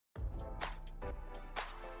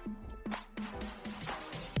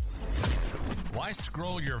Why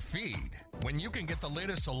scroll your feed when you can get the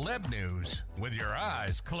latest celeb news with your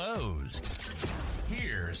eyes closed?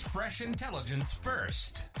 Here's fresh intelligence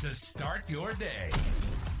first to start your day.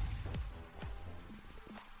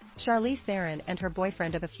 Charlize Theron and her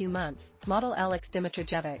boyfriend of a few months, model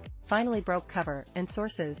Dimitrijevic, finally broke cover, and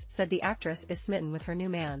sources said the actress is smitten with her new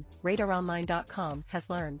man, RadarOnline.com has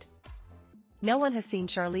learned. No one has seen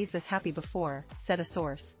Charlize this happy before, said a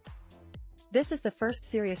source. This is the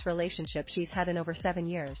first serious relationship she's had in over 7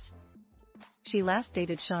 years. She last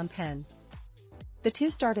dated Penn. The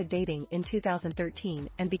two started dating in 2013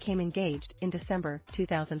 and became engaged in December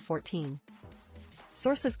 2014.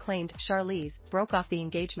 Sources claimed Charlize broke off the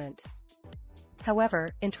engagement. However,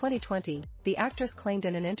 in 2020, the actress claimed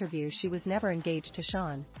in an interview she was never engaged to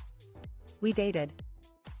Sean. "We dated.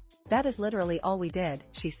 That is literally all we did,"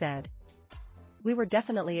 she said. "We were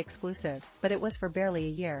definitely exclusive, but it was for barely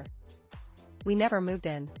a year. We never moved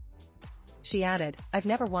in." She added, "I've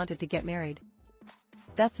never wanted to get married.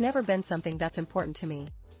 That's never been something that's important to me."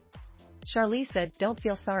 Charlize said don't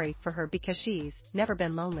feel sorry for her because she's never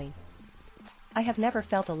been lonely. "I have never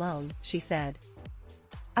felt alone," she said.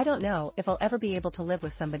 "I don't know if I'll ever be able to live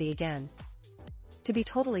with somebody again. To be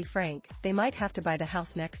totally frank, they might have to buy the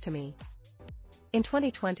house next to me." In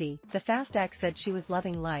 2020, the Fast Act said she was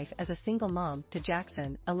loving life as a single mom to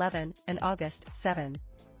Jackson, 11, and August, 7.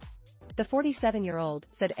 The 47-year-old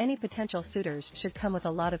said any potential suitors should come with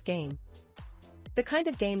a lot of game. "The kind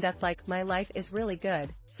of game that's like, my life is really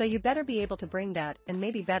good, so you better be able to bring that and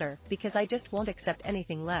maybe better, because I just won't accept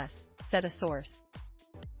anything less," said a source.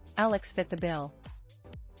 Alex fit the bill.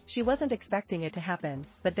 "She wasn't expecting it to happen,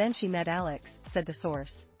 but then she met Alex," said the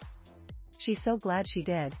source. "She's so glad she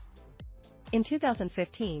did." In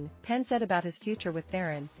 2015, Penn said about his future with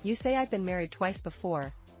Theron, "You say I've been married twice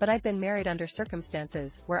before, but I've been married under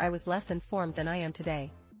circumstances where I was less informed than I am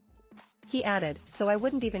today." He added, "So I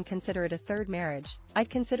wouldn't even consider it a third marriage, I'd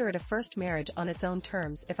consider it a first marriage on its own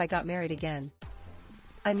terms if I got married again.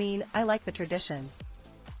 I mean, I like the tradition."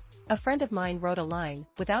 A friend of mine wrote a line,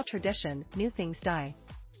 "Without tradition, new things die.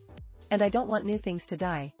 And I don't want new things to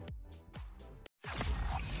die."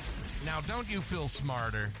 Now, don't you feel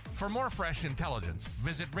smarter? For more fresh intelligence,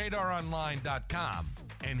 visit RadarOnline.com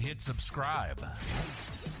and hit subscribe.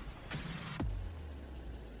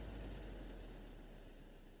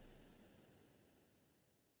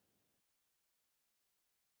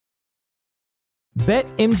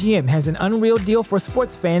 BetMGM has an unreal deal for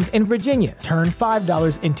sports fans in Virginia. Turn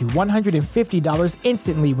 $5 into $150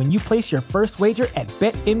 instantly when you place your first wager at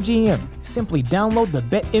BetMGM. Simply download the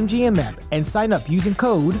BetMGM app and sign up using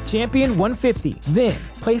code Champion150. Then,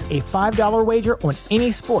 place a $5 wager on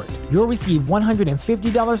any sport. You'll receive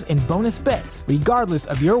 $150 in bonus bets, regardless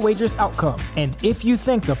of your wager's outcome. And if you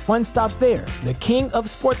think the fun stops there, the King of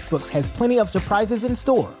Sportsbooks has plenty of surprises in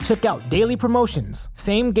store. Check out daily promotions,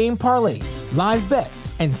 same-game parlays, live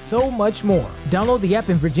bets, and so much more. Download the app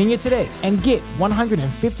in Virginia today and get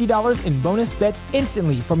 $150 in bonus bets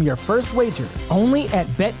instantly from your first wager. Only at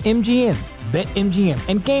BetMGM. BetMGM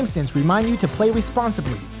and GameSense remind you to play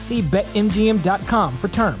responsibly. See BetMGM.com for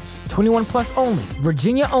terms. 21 plus only.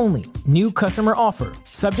 Virginia only. New customer offer.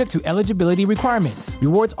 Subject to eligibility requirements.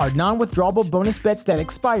 Rewards are non-withdrawable bonus bets that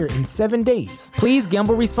expire in 7 days. Please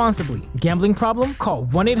gamble responsibly. Gambling problem? Call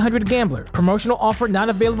 1-800-GAMBLER. Promotional offer not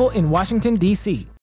available in Washington, D.C.